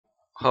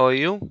how are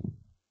you?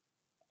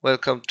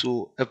 Welcome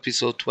to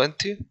episode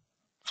 20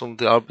 from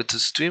the Arbiter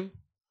stream.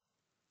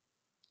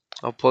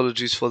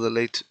 Apologies for the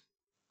late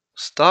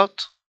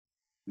start.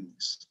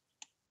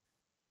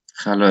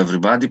 Hello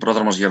everybody,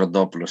 Prodromos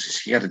Gerontopoulos is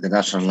here,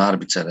 international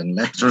arbiter and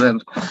lecturer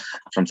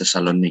from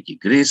Thessaloniki,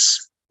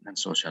 Greece, and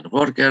social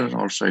worker,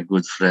 also a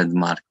good friend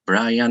Mark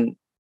Bryan,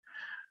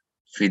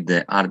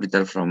 Fide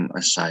arbiter from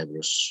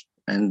Cyprus.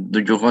 And do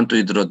you want to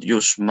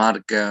introduce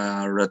Mark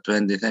our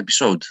 20th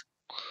episode?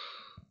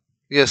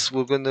 Yes,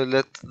 we're gonna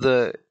let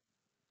the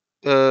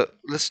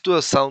let's do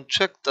a sound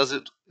check.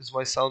 Is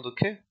my sound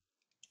okay?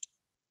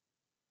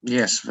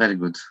 Yes, very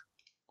good.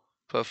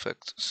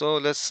 Perfect. So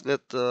let's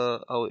let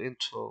our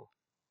intro.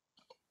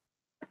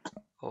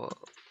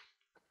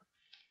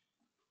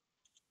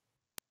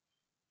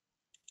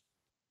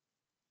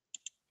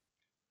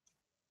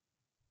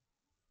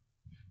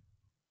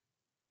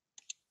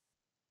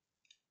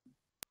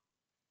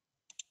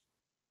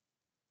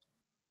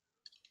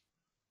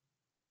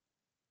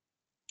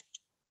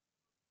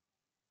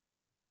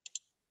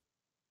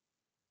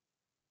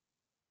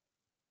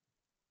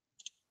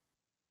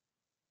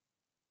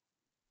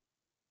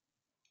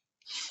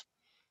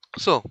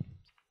 So,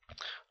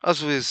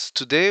 as with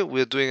today,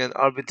 we're doing an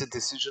arbiter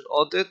decision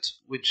audit,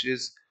 which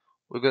is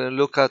we're gonna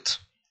look at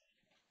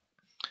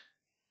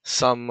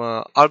some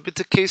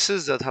arbiter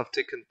cases that have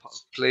taken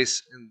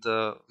place in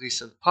the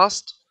recent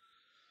past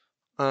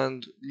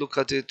and look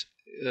at it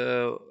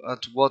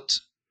at what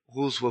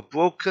rules were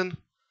broken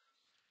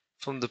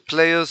from the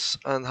players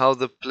and how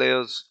the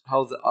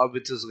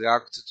arbiters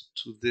reacted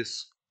to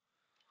this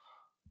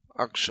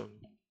action.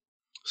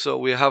 So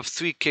we have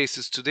 3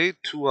 cases today.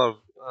 2 are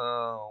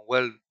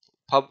well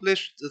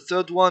published. The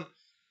third one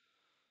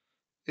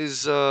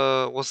is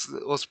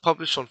was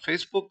published on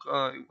Facebook.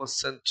 It was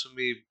sent to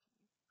me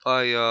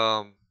by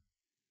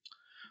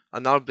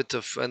an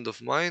arbiter friend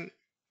of mine.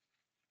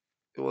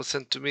 It was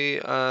sent to me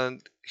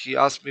and he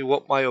asked me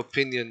what my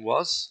opinion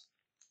was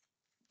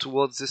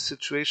towards this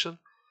situation.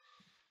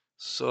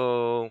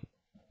 So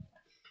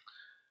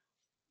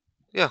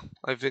yeah,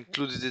 I've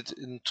included it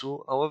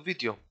into our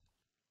video.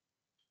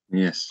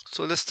 Yes.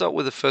 So let's start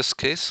with the first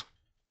case.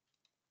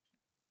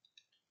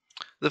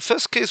 The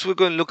first case we're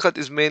going to look at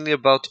is mainly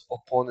about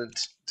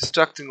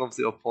distracting of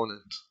the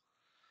opponent.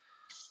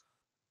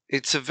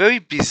 It's a very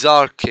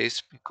bizarre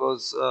case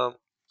because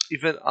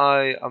even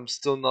I am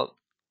still not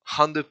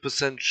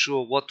 100%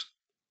 sure what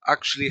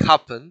actually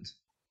happened,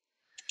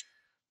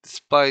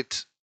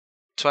 despite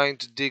trying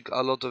to dig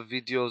a lot of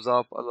videos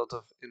up, a lot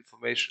of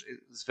information.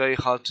 It's very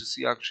hard to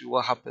see actually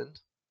what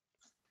happened.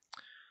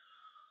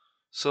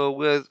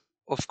 So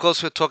of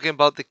course we're talking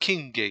about the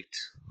King Gate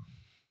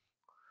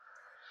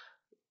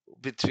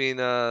between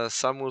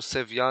Samuel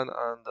Sevyan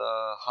and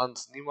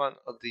Hans Niemann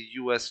at the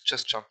US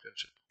Chess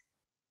Championship.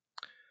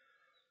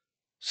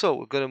 So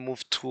we're gonna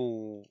move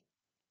to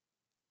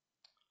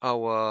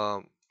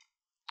our.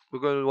 We're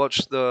gonna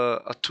watch the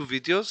 2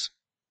 videos,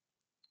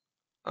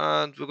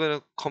 and we're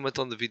gonna comment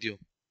on the video.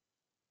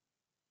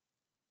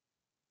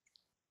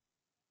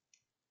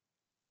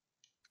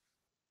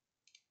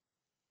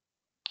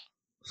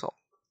 So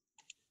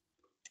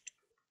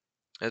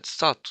let's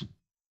start.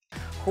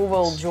 Who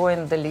will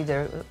join the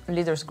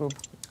leaders group?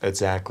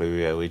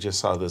 Exactly. Yeah, we just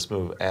saw this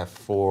move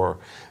F4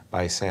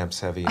 by Sam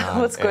Sevyan.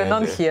 What's going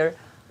on here?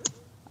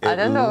 I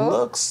don't know. It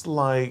looks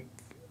like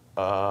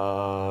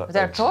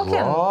They're a talking.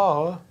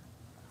 draw.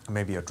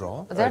 Maybe a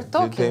draw? They're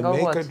talking Did they or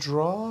make what? a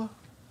draw?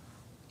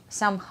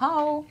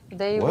 Somehow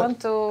they What?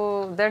 want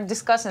to. They're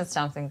discussing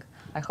something.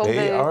 I hope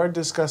They are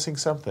discussing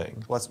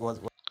something. What?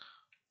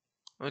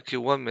 Okay,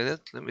 1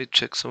 minute. Let me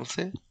check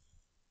something.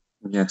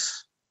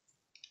 Yes.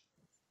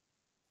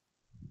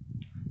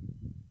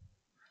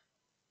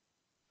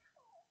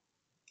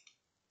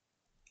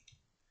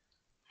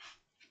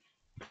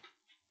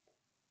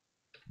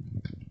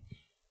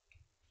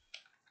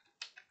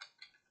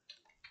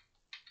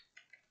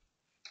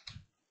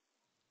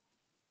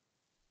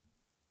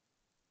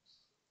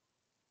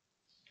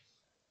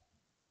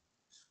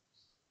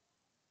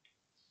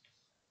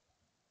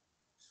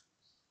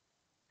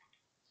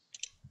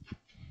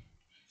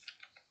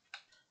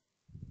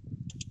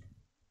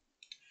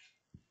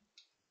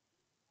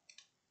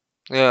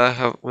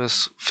 Yeah, we're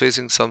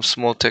facing some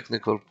small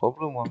technical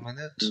problem. 1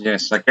 minute.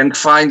 Yes, I can't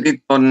find it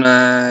on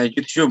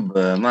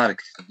YouTube,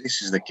 Mark.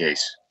 This is the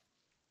case.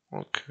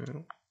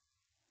 Okay.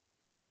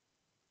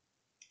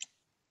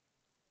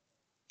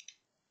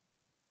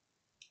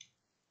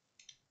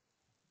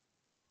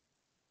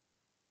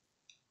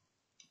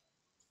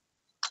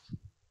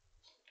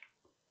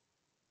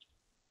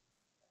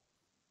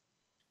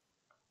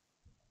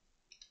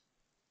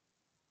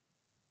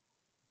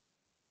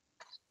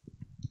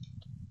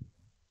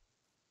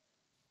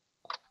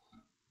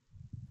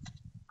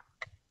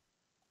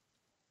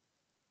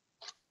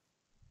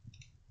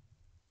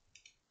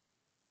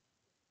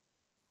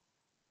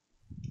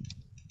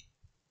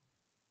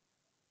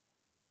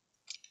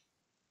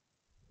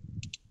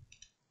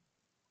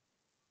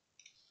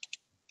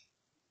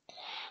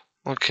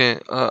 Okay,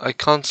 I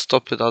can't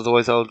stop it,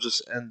 otherwise I'll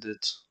just end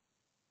it.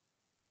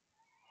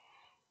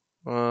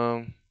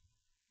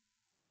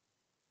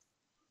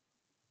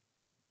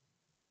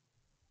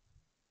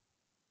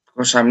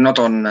 Because I'm not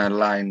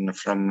online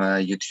from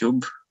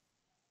YouTube.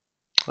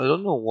 I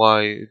don't know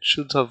why. It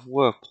should have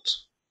worked.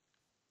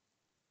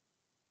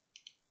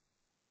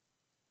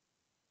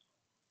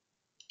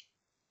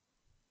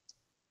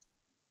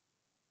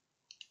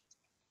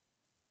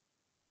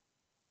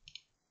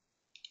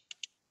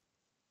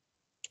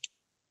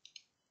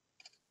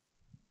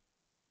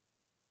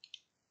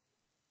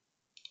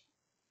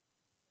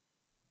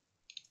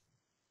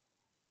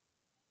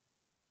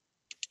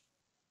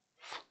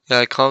 Yeah,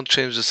 I can't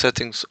change the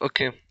settings.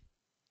 Okay.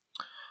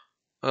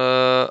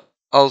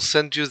 I'll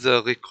send you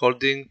the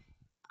recording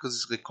because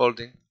it's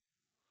recording.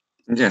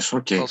 Yes,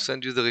 okay. I'll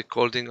send you the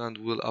recording and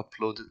we'll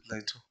upload it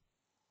later.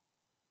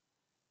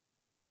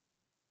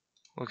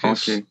 Okay.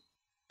 Okay.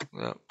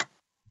 Yeah.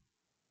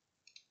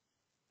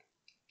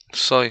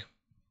 Sorry.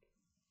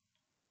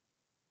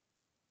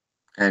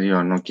 Carry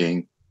on,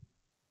 okay.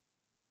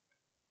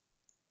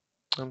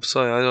 I'm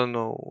sorry, I don't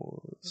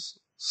know. It's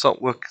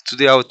not work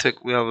today. Our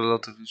tech, we have a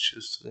lot of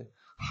issues today.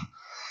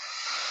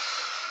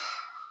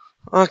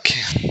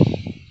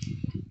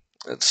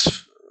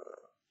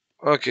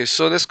 Okay.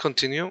 So let's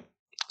continue.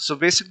 So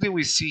basically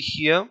we see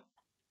here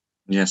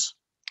Yes.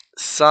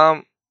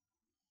 Samuel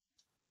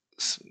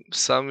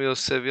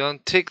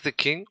Sevian take the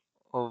king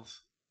of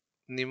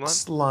Niman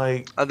It's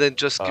like and then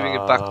just giving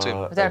it back to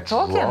him. They're a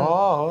talking.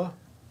 draw.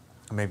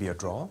 Maybe a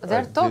draw?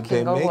 They're Did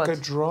talking they or make what? a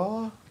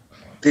draw?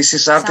 This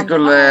is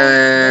article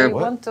They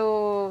What? want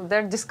to.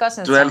 They're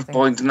discussing something.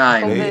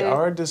 12.9. They- They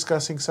are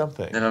discussing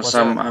something. There are What's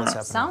some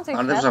happening? Something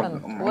are there some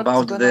happened. What's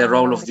about going the on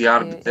role in of the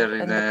arbiter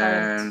in the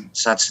current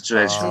such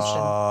situations.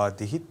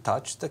 Did he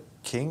touch the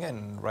king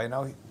and right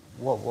now?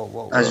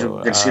 Whoa. As you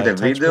can see the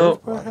touch video,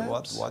 move,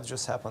 perhaps? What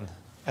just happened?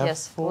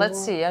 Yes, F4? let's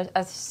see.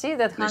 I see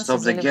that They Hans stopped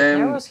is the a little bit game,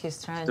 nervous. He's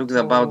trying talked to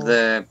about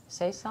the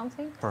say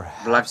something.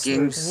 Perhaps Black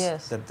Kings.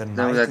 there's- Yes. The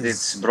know knight that is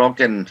it's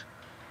broken.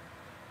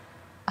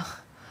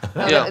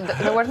 No, Yeah.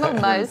 there were no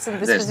knights in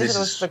this This position. It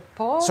was is- the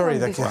pawn. Sorry,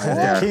 and the before. king.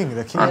 Yeah. The king.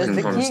 The king. Yes, the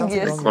There's king, something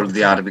yes. wrong with Called the the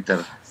king. arbiter.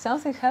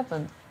 Something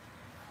happened.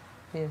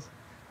 Yes,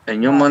 A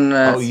Newman Oh,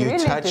 It's you really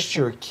touched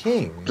interesting. your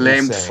king. you're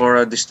claimed saying.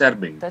 for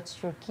disturbing. that's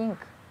your king.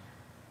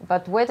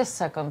 But wait a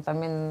second. I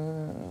mean,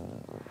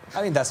 I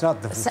mean, that's not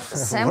the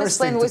Sam worst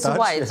explained thing to with touch.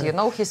 white. You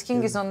know, his king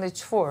is on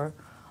H4.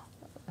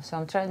 So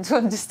I'm trying to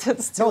understand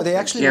still. No, they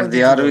actually Here went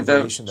the into the arbiter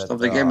variation that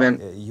stopped the game and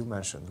you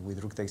mentioned with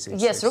rook takes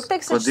h6. Yes, rook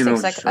takes Continues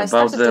h6. Like, I about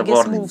started the to guess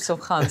warning. moves of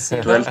Hans. You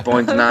know, at the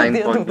end of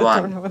the 12.9.1.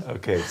 tournament.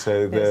 Okay, so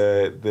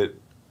the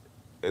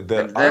And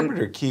then-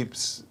 arbiter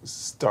keeps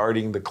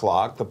starting the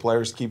clock. The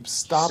players keep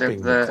stopping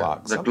Set the clock.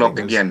 the Something clock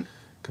is again.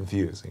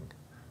 Confusing.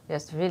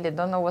 Yes, really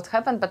don't know what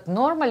happened. But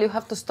normally you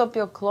have to stop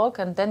your clock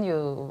and then you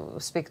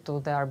speak to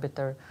the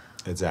arbiter.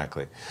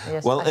 Exactly.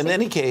 Yes, Well, I in think-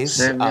 any case,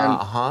 Sevian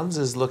Hans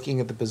is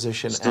looking at the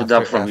position stood after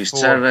up from his F4.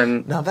 chair and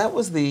Now that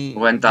was the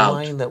went out.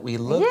 line that we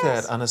looked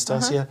Yes, at,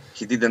 Anastasia.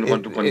 He didn't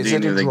want to Is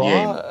continue it a the draw,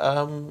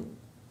 game.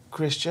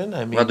 Christian?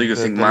 I mean, What do you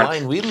think, the Mark?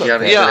 line we Here looked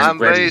at. is Yeah, the I'm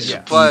very question.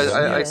 surprised.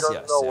 I Yes, don't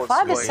yes, know yes. what's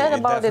Fide going said on.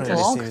 about it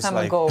definitely long seems time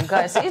like- ago,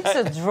 guys. It's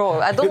a draw.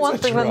 I don't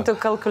want a even draw. to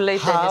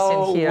calculate anything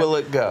How here. will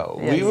it go?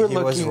 Yes. We were He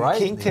was looking, right,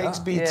 king takes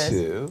yeah.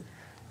 b2,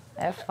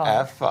 F5.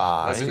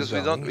 f5, That's because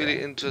we're not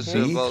really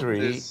interested about b3,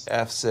 this.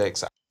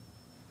 f6.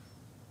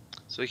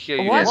 So here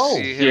you What? can Yes,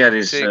 see him here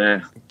is take.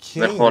 the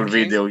King. whole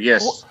video.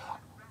 Yes,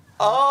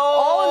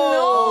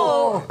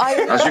 Oh no!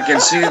 as you can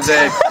see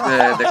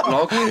the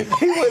clock. He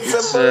was It's,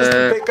 supposed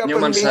to pick up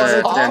Newman's, a piece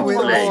of turn to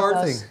all play.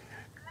 the Thing.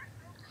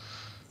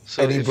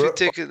 So And he if you broke-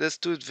 take it, let's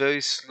do it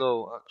very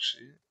slow.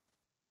 Actually,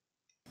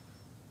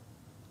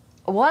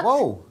 What?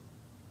 Whoa.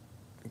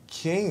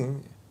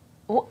 king.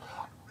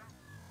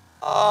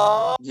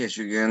 Yes,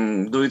 you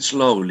can do it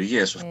slowly.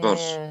 Yes, of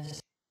course. Yes.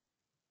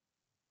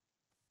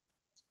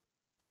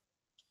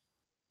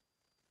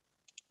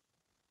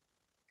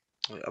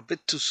 a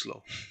bit too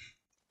slow.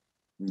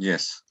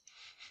 Yes.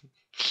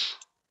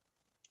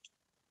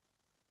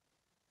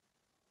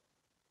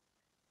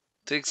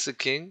 Takes the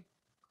king.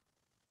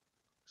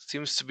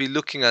 Seems to be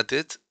looking at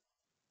it.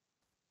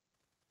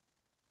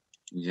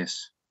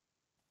 Yes.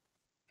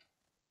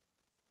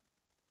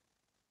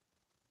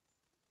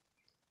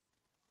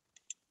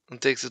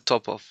 And takes the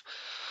top off.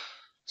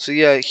 So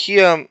yeah,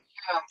 here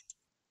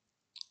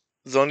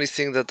the only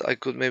thing that I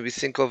could maybe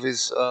think of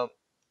is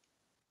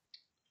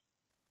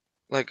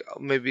like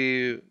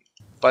maybe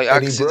by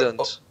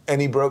accident.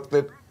 And he broke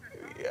the.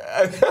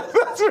 That's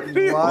what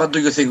he- What do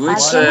you think? Which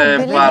I cannot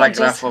believe it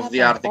paragraph just of the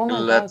happened.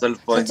 Oh article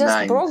my God. He just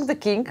 12.9 broke the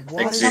king for some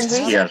exists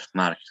reason. here,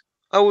 Mark?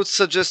 I would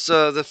suggest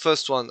the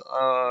first one.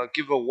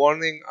 Give a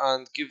warning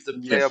and give the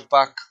player Yes.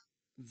 back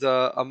the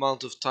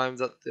amount of time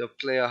that the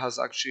player has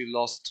actually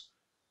lost.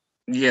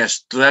 Yes,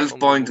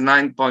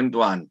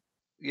 12.9.1.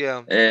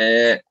 Yeah.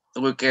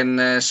 We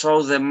can show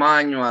the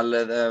manual,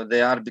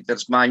 the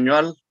arbiter's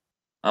manual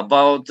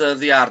about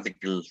the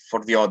article for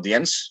the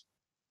audience,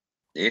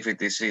 if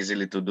it is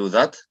easily to do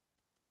that.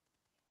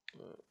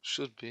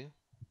 Should be.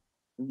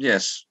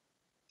 Yes.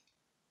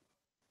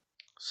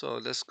 So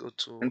let's go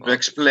to And to Article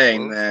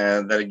explain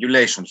 12. the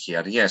regulation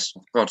here. Yes,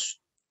 of course.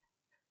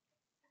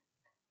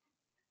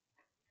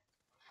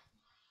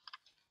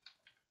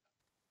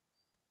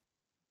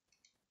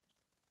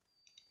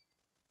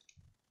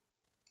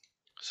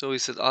 So we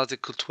said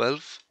Article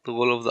 12, the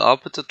role of the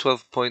arbiter,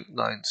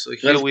 12.9. So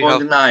here we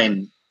have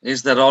 12.9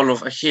 is the role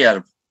of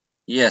here.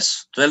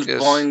 Yes,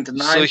 12.9.1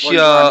 yes. So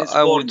here is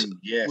I warning.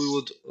 Yes.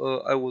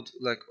 I would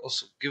like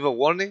also give a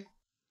warning,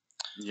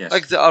 Yes.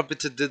 like the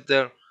arbiter did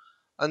there.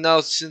 And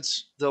now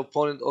since the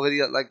opponent already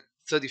had like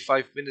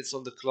 35 minutes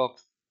on the clock,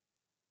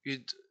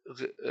 you'd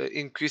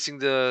increasing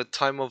the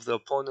time of the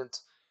opponent,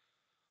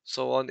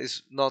 so on,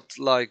 is not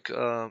like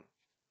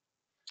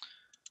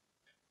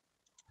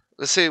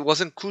let's say it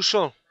wasn't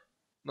crucial,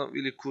 not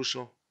really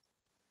crucial.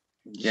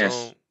 Yes.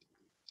 So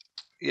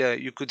yeah,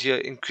 you could here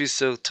increase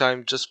the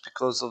time just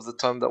because of the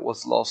time that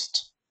was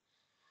lost.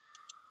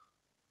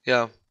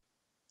 Yeah.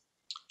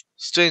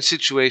 Strange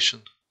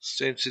situation.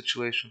 Strange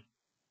situation.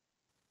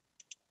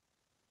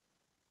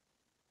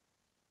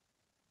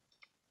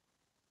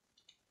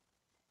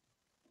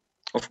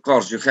 Of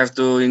course, you have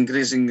to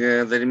increasing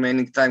the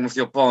remaining time of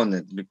the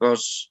opponent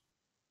because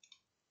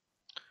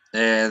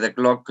the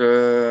clock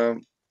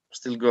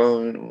still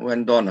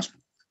went on.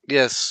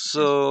 Yes,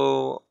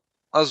 so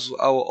as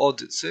our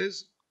audit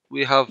says,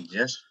 we have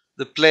Yes.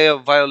 the player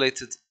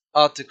violated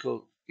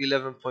Article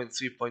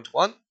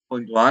 11.3.1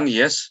 Point 1,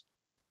 yes.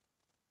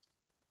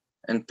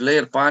 And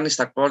player punished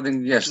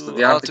according, yes, to to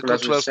the article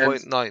Article as we said,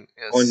 12.9. point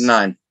Yes.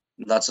 9.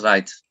 That's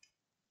right.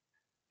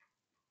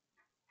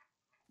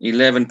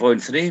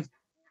 11.3.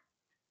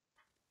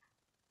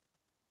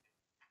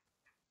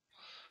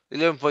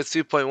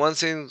 11.3.1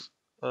 saying,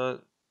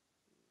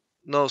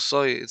 no,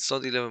 sorry, it's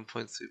not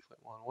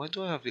 11.3.1. Why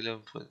do I have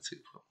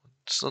 11.3.1?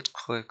 It's not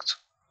correct.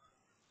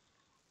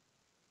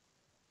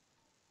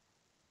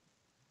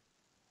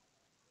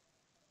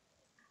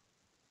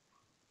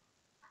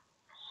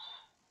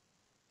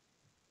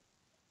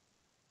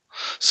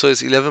 So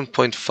it's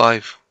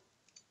 11.5.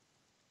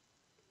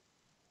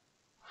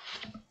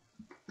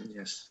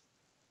 Yes.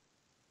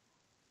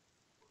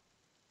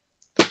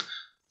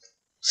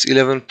 It's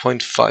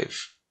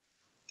 11.5.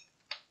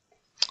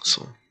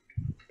 So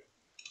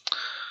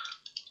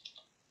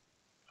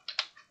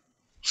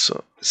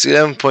it's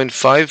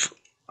 11.5,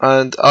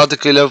 and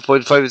Article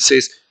 11.5 it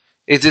says,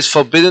 it is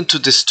forbidden to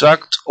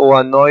distract or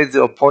annoy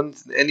the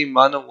opponent in any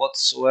manner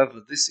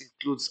whatsoever. This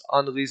includes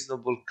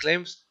unreasonable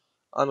claims,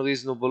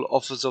 unreasonable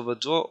offers of a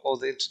draw, or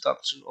the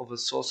introduction of a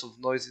source of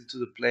noise into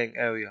the playing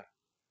area.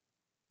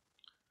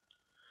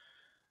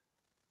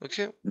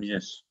 Okay?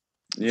 Yes.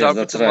 The Yes, that's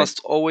arbiter right. must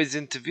always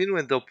intervene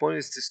when the opponent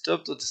is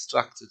disturbed or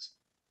distracted.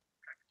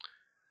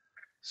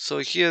 So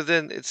here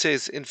then it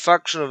says,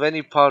 infraction of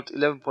any part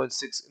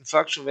 11.6,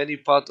 infraction of any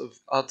part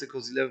of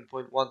Articles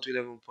 11.1 to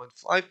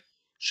 11.5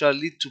 shall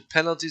lead to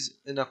penalties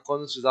in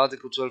accordance with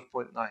Article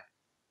 12.9.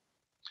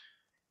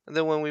 And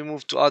then when we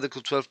move to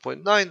Article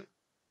 12.9,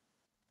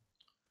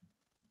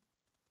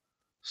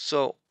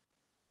 so,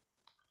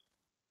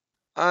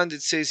 and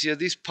it says here,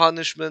 these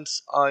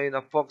punishments are in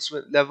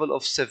approximate level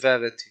of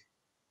severity.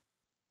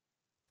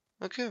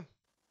 Okay.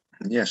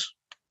 Yes.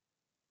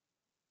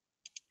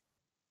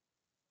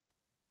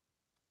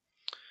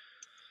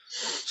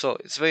 So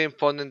it's very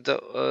important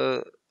that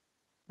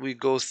we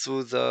go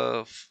through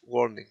the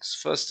warnings.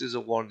 First is a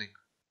warning.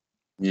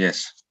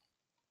 Yes.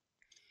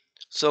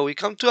 So we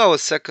come to our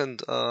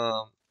second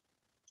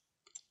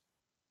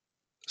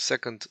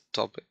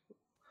topic,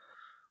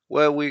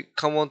 where we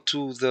come on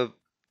to the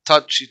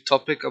touchy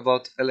topic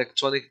about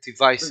electronic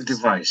devices.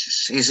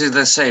 Devices. Is it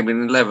the same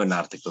in 11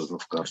 articles,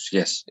 of course?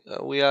 Yes.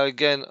 We are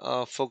again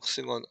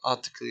focusing on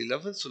Article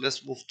 11, so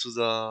let's move to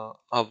the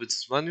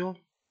Arbiter's Manual.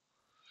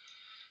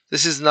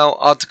 This is now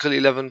Article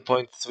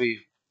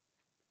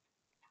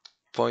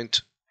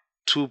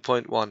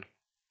 11.3.2.1.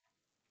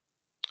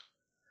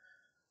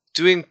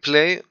 During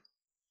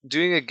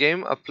a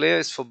game, a player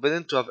is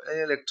forbidden to have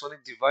any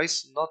electronic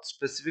device not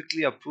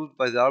specifically approved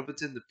by the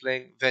arbiter in the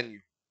playing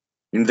venue.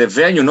 In the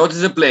venue, not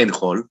in the playing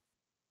hall.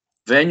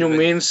 Venue Venue.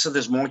 means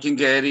the smoking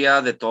area,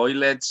 the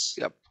toilets.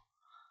 Yep.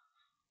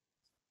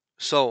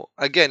 So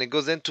again, it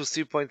goes into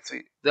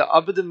 3.3. The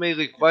arbiter may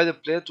require the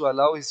player to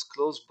allow his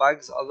clothes,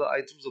 bags, other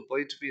items of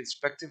body to be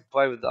inspected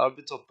prior. The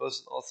arbiter or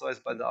person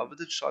authorized by the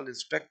arbiter shall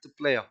inspect the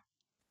player.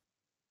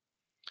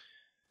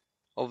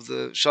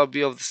 Shall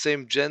be of the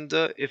same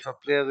gender. If a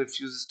player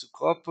refuses to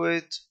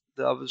cooperate,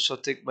 the arbiter shall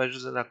take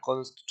measures in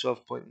accordance to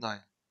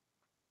 12.9.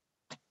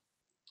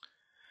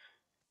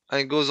 And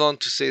it goes on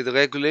to say the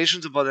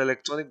regulations about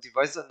electronic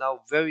devices are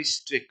now very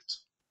strict.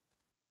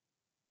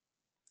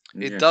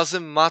 It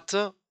doesn't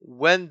matter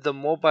when the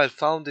mobile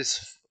phone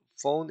is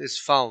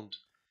found.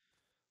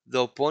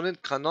 The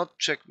opponent cannot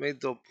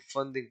checkmate the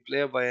offending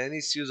player by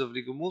any series of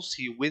legal moves.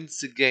 He wins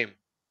the game.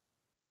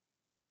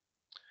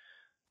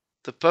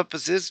 The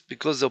purpose is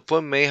because the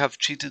opponent may have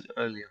cheated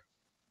earlier.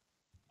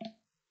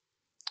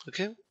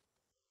 Okay?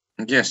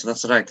 Yes,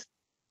 that's right.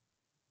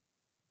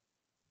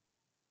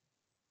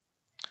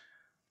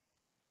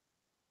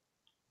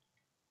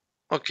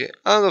 Okay,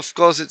 and of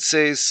course it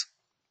says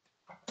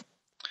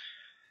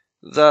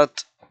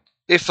that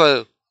if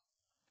an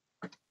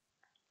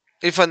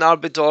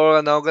arbiter or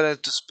an organ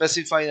to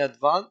specify in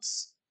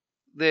advance,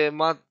 there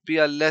might be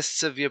a less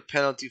severe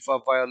penalty for a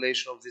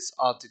violation of this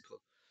article.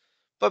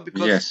 But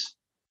because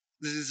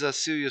this is a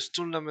serious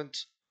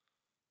tournament,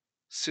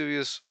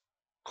 serious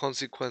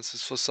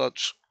consequences for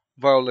such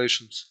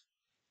violations.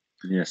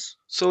 Yes.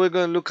 So we're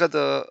going to look at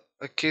a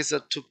case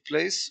that took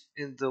place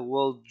in the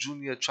World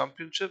Junior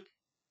Championship.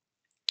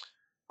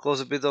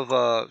 Caused a bit of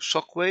a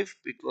shockwave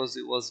because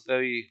it was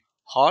very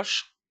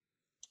harsh.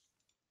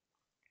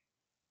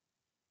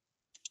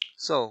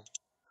 So,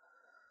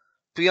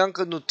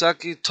 Priyanka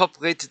Nutaki,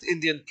 top-rated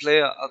Indian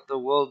player at the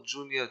World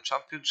Junior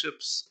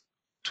Championships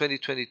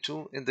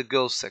 2022 in the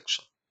girls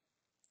section.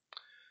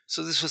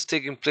 So this was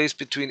taking place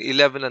between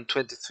 11 and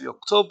 23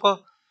 October.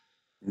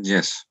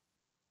 Yes.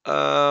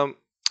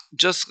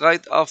 Just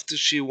right after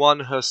she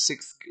won her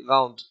 6th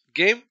round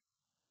game,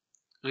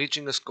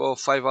 reaching a score of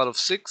 5 out of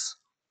 6.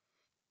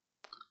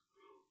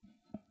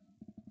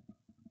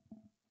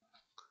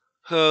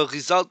 Her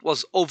result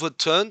was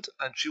overturned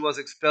and she was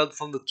expelled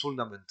from the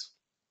tournament.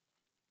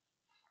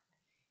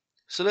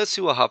 So let's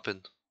see what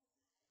happened.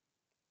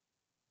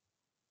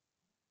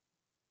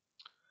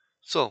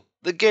 So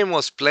the game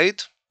was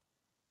played,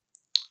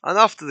 and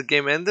after the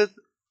game ended,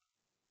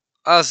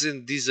 as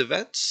in these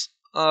events,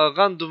 a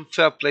random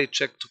fair play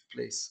check took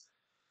place,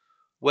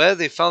 where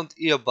they found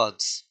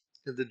earbuds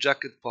in the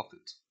jacket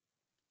pocket.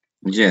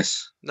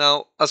 Yes.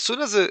 Now, as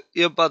soon as the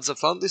earbuds are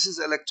found, this is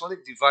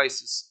electronic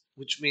devices,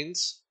 which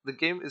means the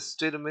game is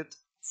straight away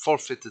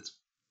forfeited.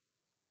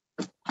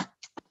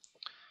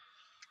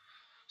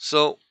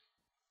 So,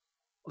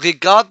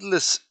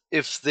 regardless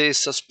if there is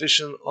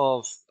suspicion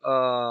of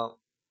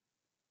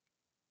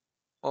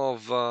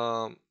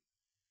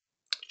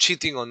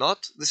cheating or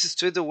not, this is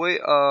straight away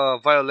a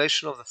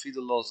violation of the Fide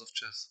laws of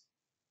chess.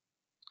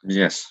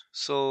 Yes.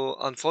 So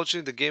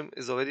unfortunately, the game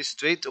is already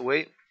straight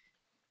away.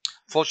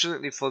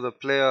 Fortunately for the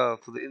player,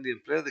 for the Indian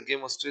player, the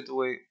game was straight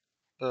away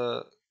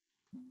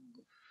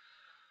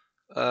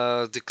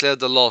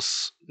declared a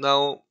loss.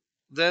 Now,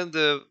 then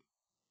due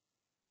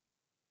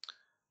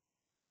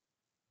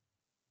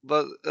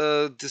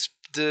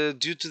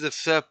to the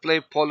fair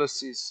play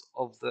policies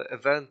of the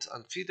event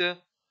and FIDE,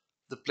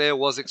 the player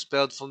was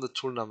expelled from the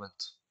tournament.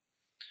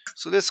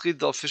 So let's read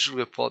the official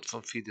report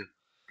from FIDE.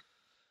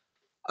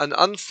 An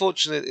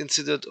unfortunate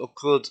incident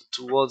occurred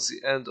towards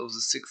the end of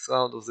the 6th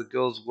round of the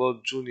Girls'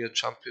 World Junior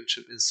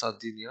Championship in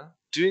Sardinia.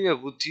 During a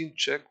routine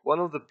check, one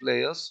of the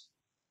players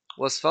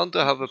was found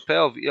to have a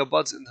pair of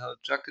earbuds in her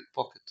jacket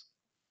pocket.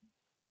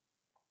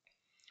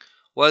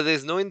 While there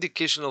is no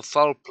indication of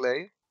foul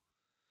play,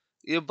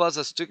 earbuds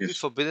are strictly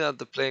forbidden at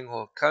the playing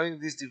hall. Carrying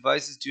these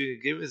devices during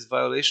a game is a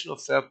violation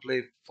of fair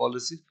play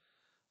policy,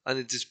 and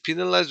it is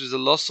penalized with the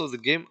loss of the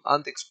game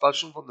and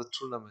expulsion from the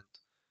tournament.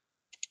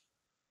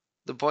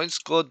 The point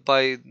scored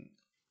by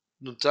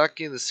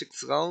Nutaki in the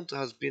 6th round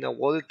has been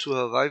awarded to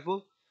her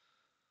rival,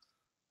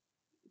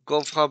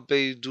 Govra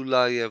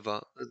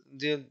Beydulayeva. The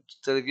Indian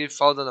delegate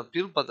filed an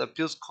appeal, but the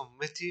appeals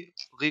committee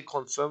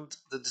reconfirmed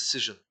the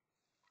decision.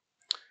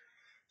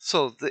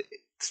 So, the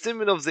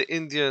statement of the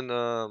Indian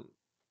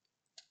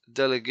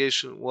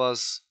delegation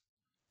was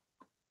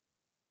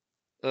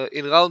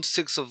in round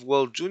 6 of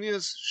World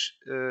Juniors,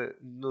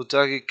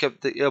 Nutaki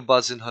kept the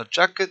earbuds in her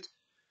jacket.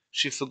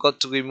 She forgot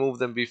to remove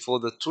them before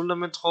the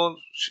tournament hall.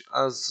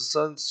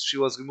 She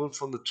was removed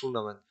from the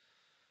tournament.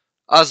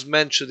 As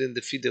mentioned in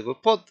the FIDE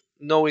report,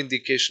 no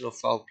indication of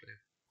foul play.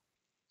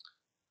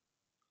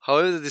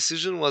 However, the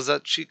decision was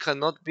that she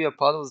cannot be a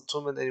part of the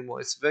tournament anymore.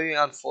 It's very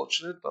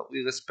unfortunate, but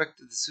we respect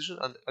the decision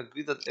and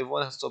agree that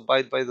everyone has to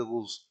abide by the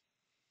rules.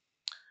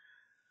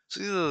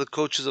 So these are the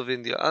coaches of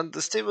India. And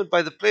the statement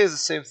by the player is the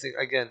same thing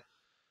again.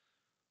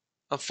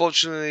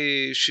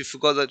 Unfortunately, she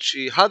forgot that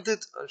she had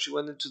it and she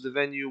went into the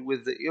venue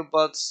with the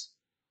earbuds.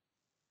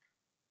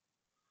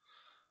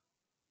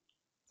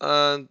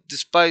 And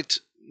despite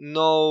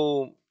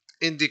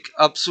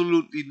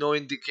absolutely no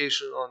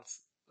indication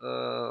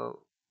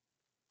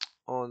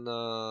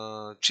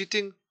on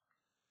cheating,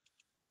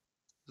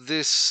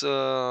 this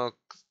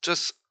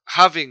just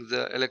having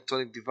the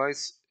electronic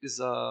device is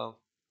a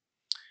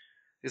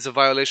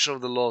violation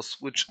of the laws,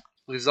 which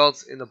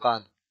results in a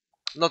ban.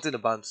 Not in a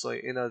ban, sorry,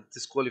 in a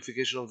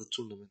disqualification of the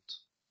tournament.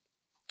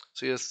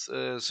 So yes,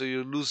 so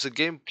you lose the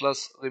game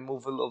plus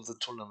removal of the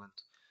tournament.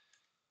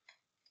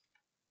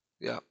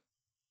 Yeah.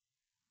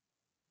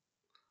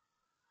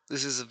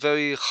 This is a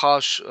very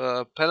harsh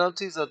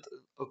penalties that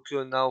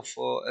occur now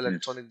for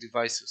electronic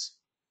devices.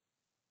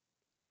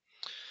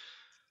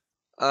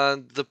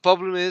 And the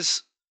problem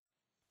is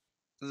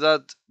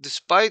that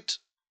despite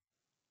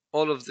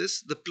all of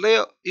this, the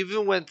player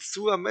even went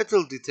through a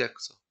metal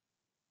detector.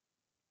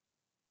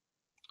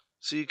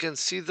 So you can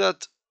see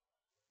that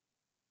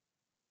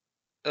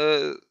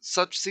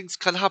such things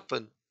can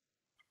happen.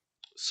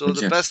 So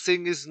the best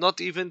thing is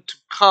not even to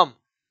come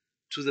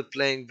to the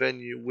playing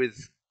venue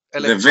with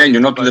the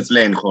venue, not to the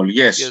playing hall.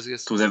 Yes,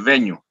 yes. to the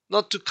venue,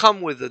 not to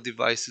come with the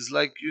devices.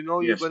 Like, you know,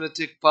 you're Yes. going to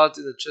take part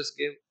in a chess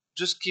game.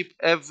 Just keep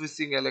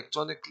everything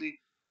electronically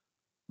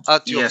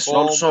at your Yes. home,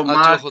 Also, at your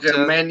Mark,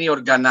 hotel. many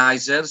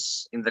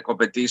organizers in the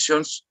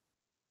competitions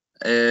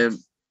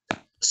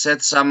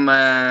set some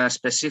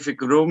specific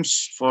rooms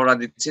for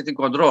anti-cheating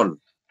control.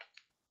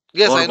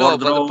 Yes, or I know, but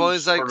the point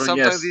wardrobes, is, like, or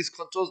sometimes yes. these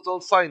controls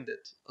don't find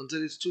it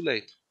until it's too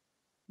late.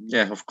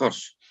 Yeah, of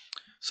course.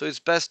 So it's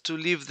best to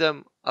leave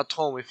them at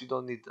home if you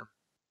don't need them.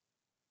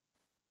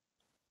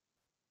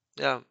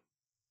 Yeah.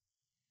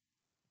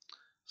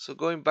 So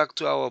going back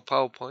to our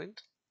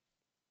PowerPoint,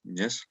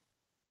 Yes.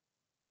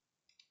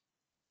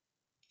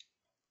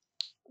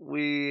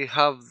 we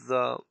have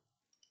the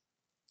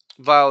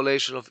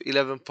violation of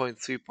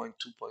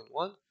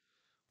 11.3.2.1,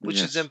 which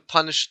is Yes. then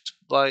punished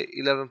by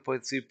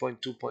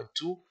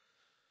 11.3.2.2,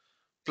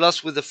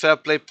 plus with the fair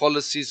play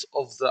policies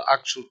of the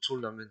actual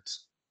tournament.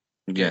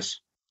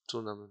 Yes.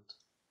 Tournament.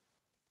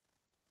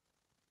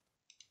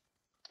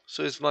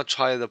 So it's much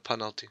higher the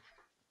penalty.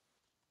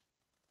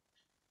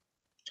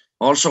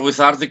 Also with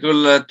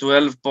Article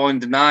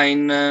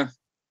 12.9.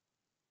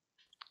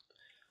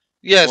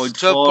 Yes, 0.4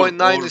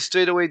 12.9 or is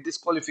straight away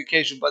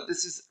disqualification, but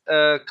this is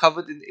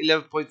covered in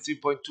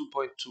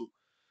 11.3.2.2,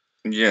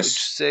 yes.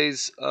 which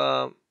says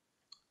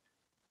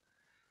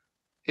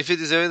if it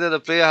is evident that a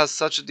player has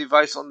such a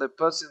device on the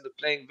person in the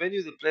playing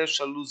venue, the player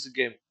shall lose the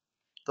game.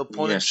 The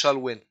opponent Yes. shall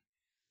win.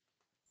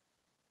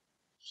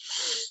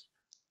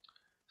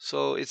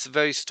 So it's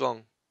very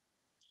strong.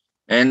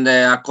 And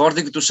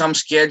according to some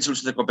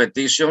schedules, the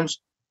competitions,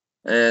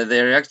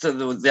 they reacted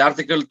with the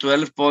Article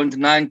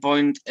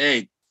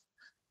 12.9.8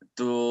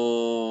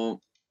 to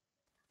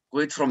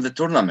quit from the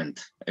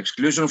tournament,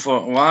 exclusion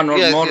for one or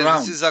Yes, more yes,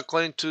 rounds. this is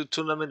according to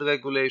tournament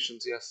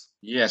regulations, yes.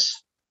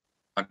 Yes,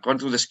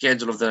 according to the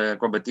schedule of the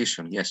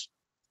competition, yes.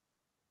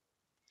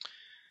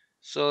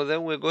 So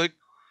then we're going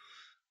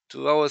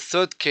to our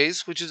third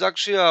case, which is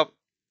actually a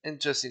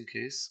interesting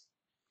case.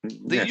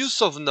 The Yes,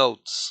 use of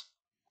notes.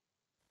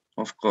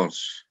 of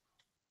course.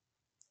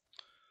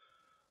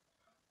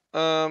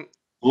 Books,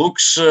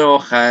 Books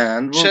or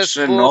handbooks, chess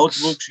books,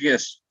 notebooks,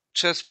 yes.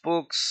 Chess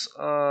books,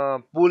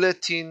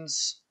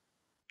 bulletins,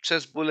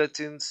 chess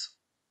bulletins.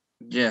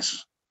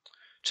 Yes.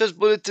 Chess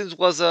bulletins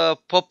was a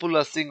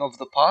popular thing of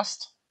the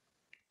past.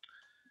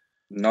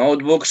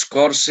 Notebooks,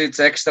 score sheets,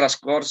 extra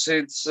score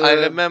sheets. I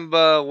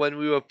remember when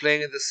we were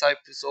playing in the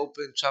Cyprus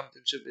Open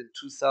Championship in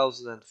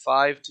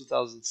 2005,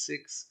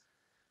 2006.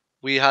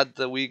 We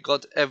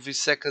got every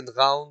second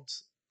round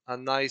a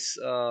nice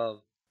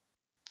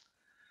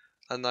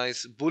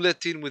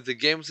bulletin with the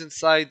games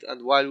inside,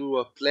 and while we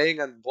were playing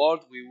and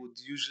bored, we would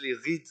usually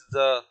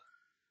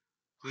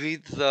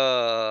read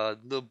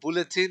the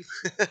bulletin.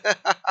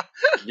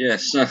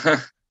 Yes.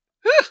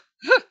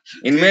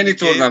 In many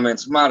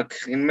tournaments, Mark,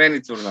 in many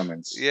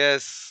tournaments.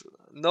 Yes.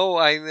 No,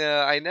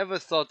 I never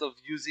thought of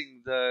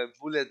using the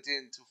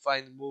bulletin to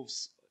find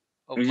moves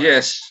of my own.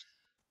 Yes.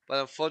 But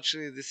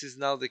unfortunately, this is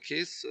now the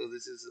case, so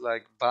this is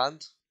like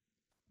banned.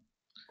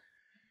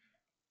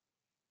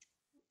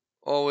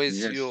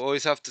 You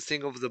always have to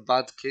think of the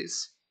bad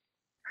case.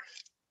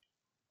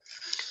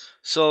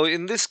 So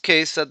in this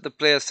case that the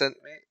player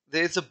sent me,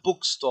 there is a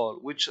bookstore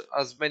which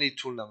has many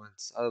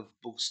tournaments of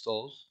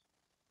bookstores.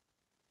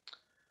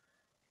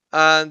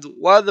 And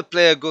while the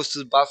player goes to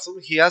the bathroom,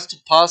 he has to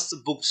pass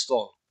the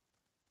bookstore.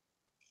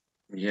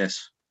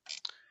 Yes.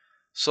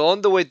 So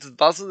on the way to the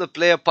bathroom, the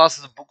player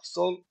passes the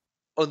bookstore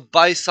and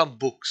buys some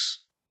books.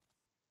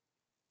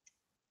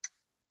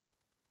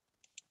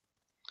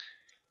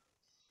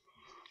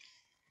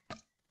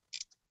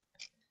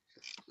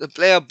 The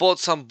player bought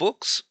some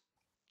books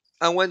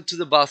and went to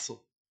the bathroom.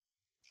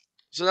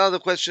 So now the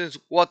question is,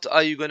 what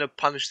are you going to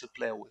punish the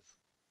player with?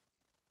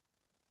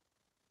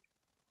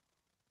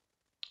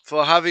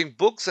 For having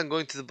books and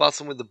going to the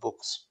bathroom with the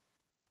books.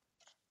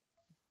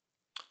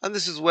 And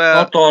this is where...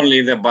 Not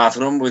only the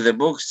bathroom with the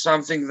books,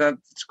 something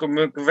that's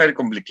very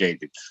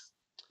complicated.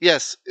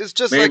 Yes, it's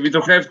just maybe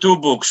to have two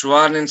books,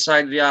 one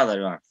inside the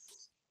other one.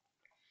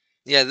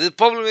 Yeah, the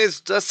problem is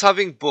just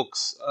having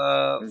books.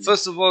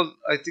 First of all,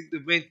 I think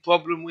the main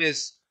problem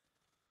is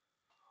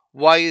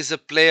why is a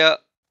player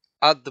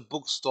at the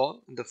bookstore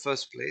in the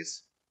first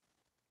place?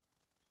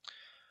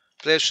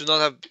 Player should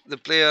not have... The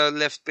player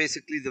left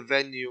basically the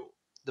venue,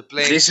 the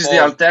playing This is hall.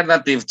 the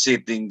alternative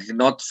cheating,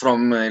 not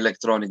from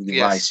electronic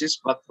devices,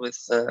 but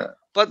with...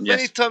 But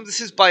many times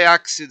this is by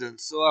accident.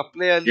 So a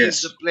player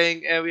leaves the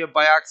playing area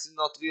by accident,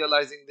 not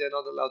realizing they're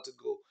not allowed to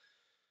go.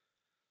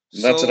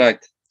 That's right.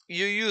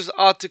 You use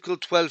Article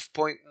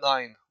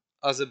 12.9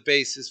 as a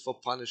basis for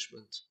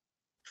punishment.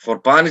 For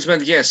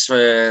punishment, yes.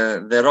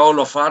 The role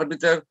of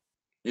arbiter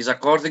is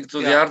according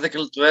to the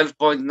Article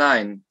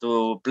 12.9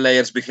 to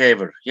players'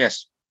 behavior.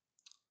 Yes.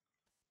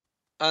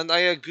 And I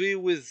agree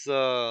with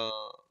the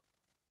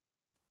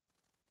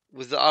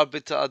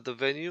arbiter at the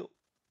venue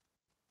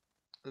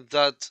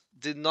that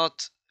did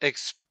not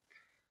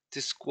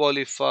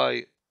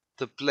disqualify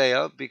the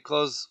player,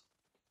 because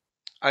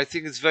I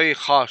think it's very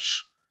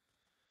harsh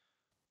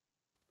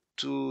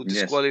to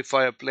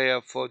disqualify a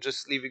player for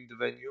just leaving the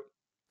venue.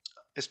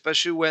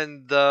 especially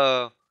when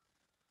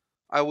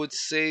I would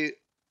say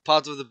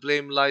part of the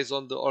blame lies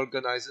on the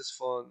organizers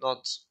for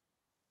not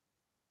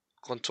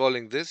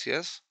controlling this,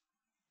 yes?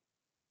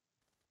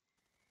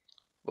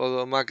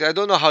 Well, Mark, I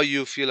don't know how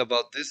you feel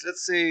about this.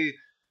 Let's say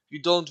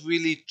you don't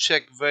really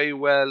check very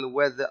well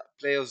where the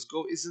players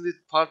go. Isn't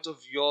it part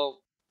of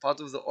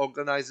the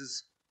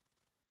organizers?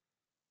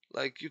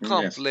 Like, you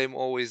can't Yes. blame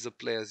always the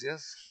players,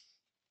 yes?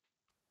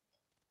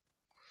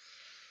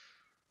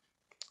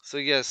 So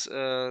yes,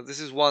 this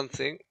is one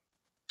thing.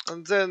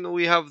 And then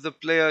we have the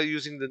player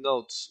using the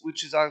notes,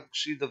 which is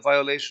actually the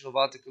violation of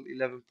Article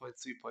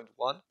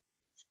 11.3.1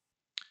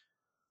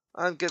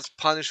 and gets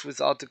punished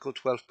with Article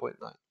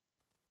 12.9.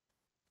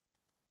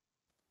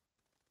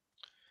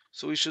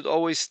 So we should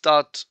always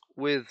start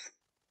with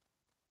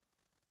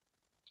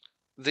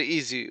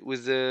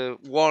with the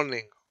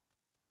warning.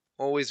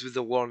 Always with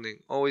the warning.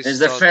 Always It's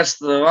start. the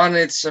first one,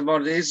 it's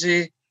more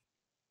easy.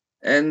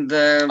 And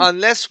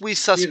unless we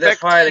see the suspect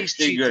file he's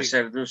cheating.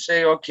 extinguisher to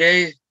say,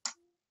 okay,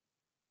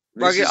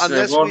 this Okay, is the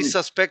unless we warning.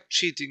 suspect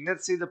cheating.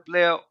 Let's say the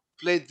player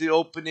played the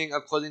opening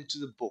according to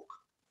the book.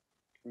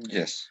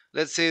 Yes.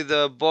 Let's say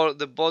the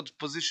board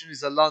position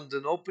is a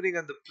London opening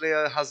and the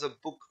player has a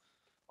book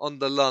on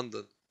the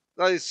London.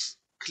 That is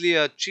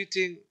clear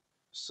cheating,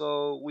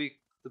 so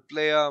the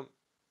player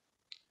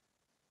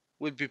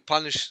will be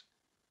punished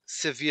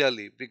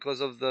severely because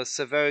of the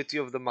severity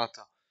of the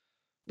matter.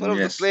 But of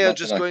the Yes, player that's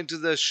just right. going to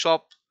the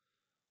shop,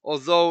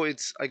 although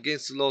it's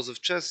against the laws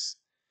of chess.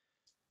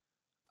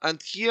 And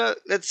here,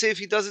 let's say if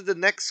he does it the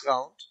next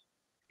round,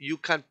 you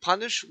can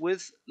punish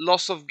with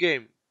loss of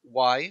game.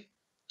 Why?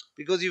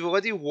 Because you've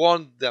already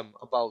warned them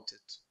about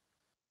it.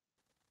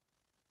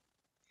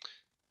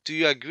 Do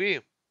you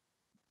agree?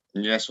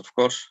 Yes, of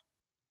course.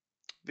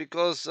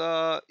 Because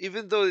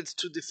even though it's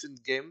two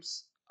different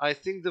games, I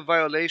think the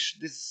violation,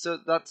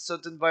 that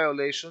certain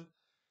violation,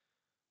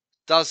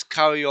 does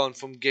carry on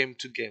from game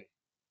to game.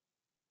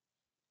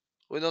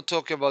 We're not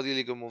talking about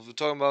illegal moves. We're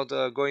talking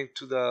about going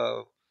to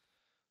the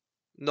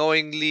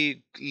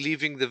knowingly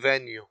leaving the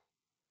venue.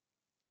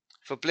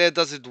 If a player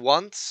does it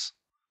once,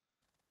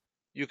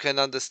 you can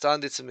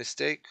understand it's a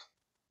mistake.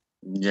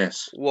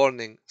 Yes.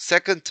 Warning.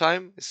 Second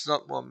time, it's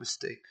not more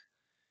mistake.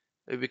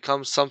 It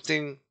becomes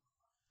something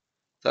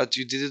that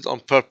you did it on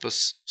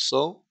purpose.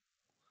 So,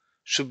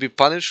 should be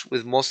punished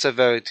with more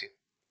severity.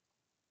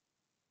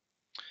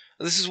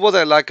 And this is what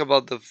I like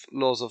about the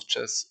laws of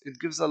chess. It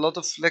gives a lot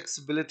of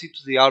flexibility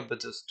to the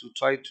arbiters to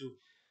try to.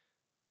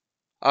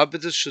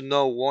 Arbiters should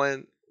know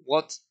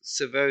what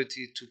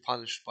severity to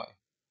punish by.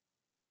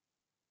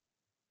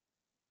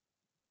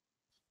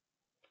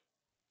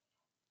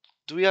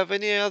 Do we have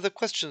any other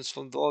questions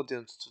from the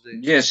audience today?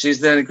 Yes, is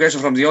there any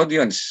question from the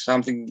audience?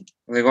 Something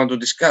they want to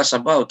discuss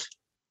about?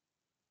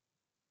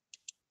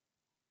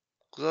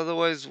 Because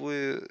otherwise,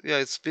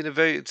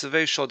 it's a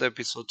very short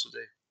episode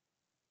today.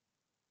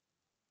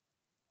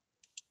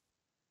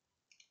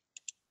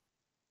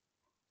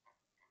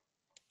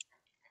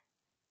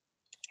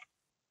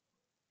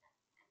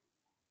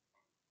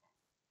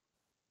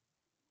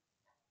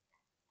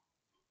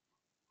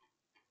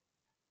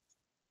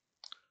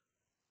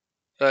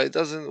 It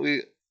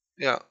doesn't.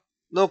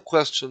 No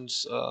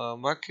questions,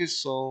 Maki.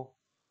 So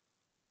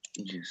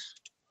Yes.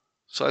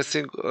 I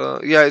think,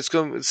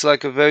 it's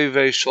like a very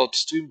very short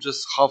stream,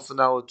 just half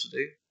an hour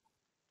today.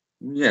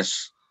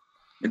 Yes.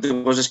 It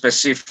was a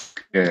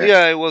specific.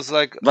 It was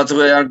like. But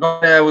we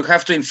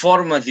have to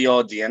inform the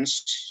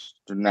audience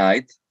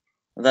tonight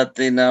that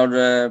in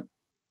our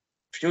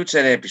future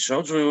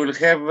episodes we will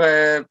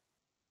have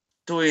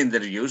 2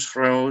 interviews.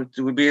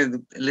 It will be a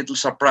little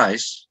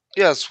surprise.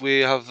 Yes, we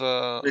have.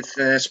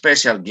 With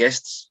special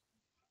guests.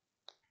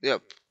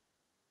 Yep.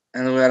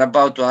 And we are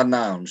about to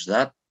announce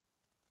that.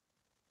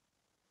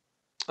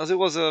 As it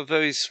was a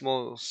very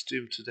small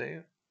stream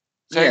today.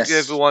 Thank you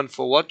everyone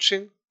for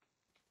watching.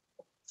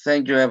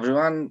 Thank you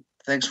everyone.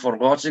 Thanks for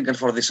watching and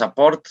for the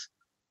support.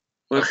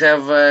 We'll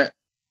have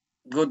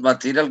good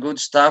material, good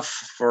stuff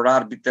for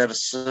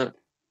arbiters,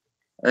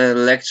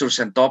 lectures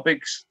and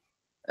topics,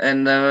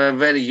 and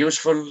very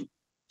useful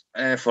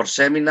for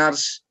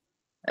seminars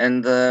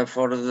and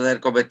for their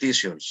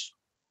competitions.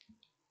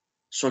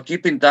 So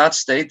keep in touch,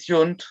 stay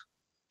tuned.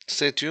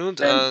 Stay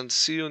tuned and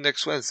see you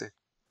next Wednesday.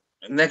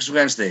 Next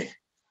Wednesday.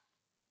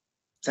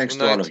 Thanks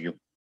to all of you.